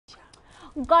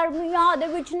गर्मियां दे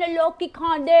विच ने लोग की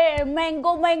खांदे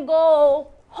मैंगो मैंगो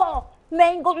हो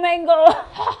मैंगो मैंगो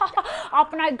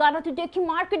अपना एक गाना तो देखी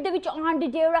मार्केट दे विच आन दी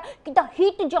दे रहा कि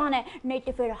हिट जाना है नहीं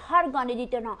तो फिर हर गाने दी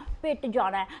तरह पिट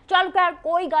जाना है। चल खैर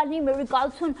कोई गल नहीं, मेरी गल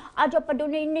सुन, अज आप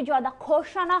दोने इन्ने ज़्यादा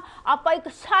खुश हाँ ना, आप एक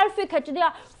सैल्फी खिचते हैं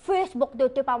फेसबुक के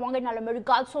उत्ते पावांगे। नाले मेरी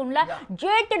गल सुन लै,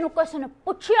 जे तेनू किसी ने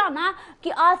पूछया ना कि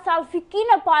आ सैल्फी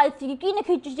किने पाई सी किने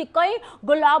खिंची सी, कई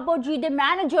गुलाबो जी दे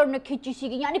मैनेजर ने खिंची सी,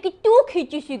 यानी कि तू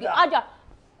खिंची सी। आ जा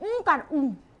कर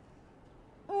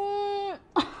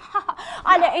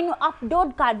आले इनू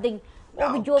अपलोड कर दी, वो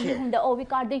भी जो भी होंगे वो भी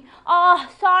कर दी।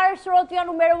 सारे श्रोतियों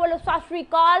को मेरे वालों सत श्री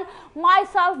अकाल। My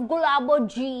self Gulabo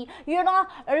ji, you know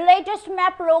latest मैं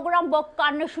प्रोग्राम बुक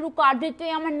करने शुरू कर दिते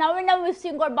हैं। मैं नवी नवी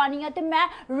सिंगर बनी है तो मैं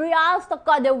रियाज तक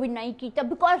कदे भी नहीं किया,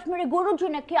 बिकॉज मेरे गुरु जी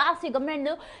ने कहा सीगा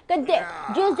मैंने कि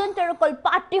जिस दिन तेरे को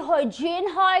पार्टी हो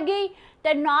जीन होएगी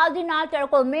तो नाल दी नाल तेरे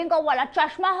को महंगा वाला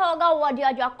चश्मा होगा, वधिया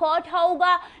जा कोट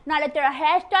होगा, नाले तेरा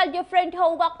हेयर स्टाइल डिफरेंट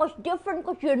होगा, कुछ डिफरेंट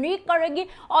कुछ यूनिक करेगी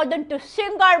और दिन तू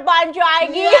सिंगर बन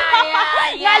जाएगी।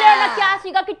 नाले उन्हें क्या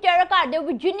सीगा कि तेरे घर दे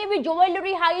भी जिन्नी भी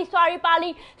ज्वेलरी है सारी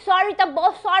पाली, सारी तो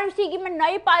बहुत सारी सीगी मैं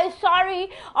नहीं पाई सारी।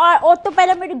 और तो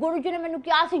पहले मेरे गुरु जी ने मैंने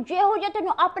क्या सी जे हो जाए तेन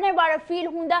अपने बारे फील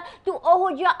होंदा तू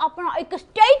ओहो जिहा अपना एक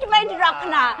स्टेटमेंट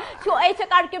रखना, तो ऐसे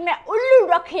करके मैं उल्लू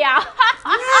रखिया।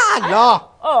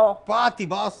 पाती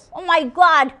बस। ओ माय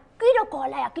गॉड, किहदा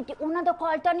कॉल आया? किते उन्हां दा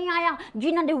कॉल तो नहीं आया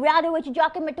जिन्हां दे विआह दे विच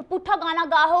जाके मैं तो पुट्ठा गाना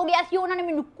गा हो गया सी, उन्हां ने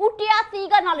मैनू कुटिया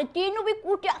सीगा नाले तेनू भी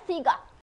कुटिया सीगा।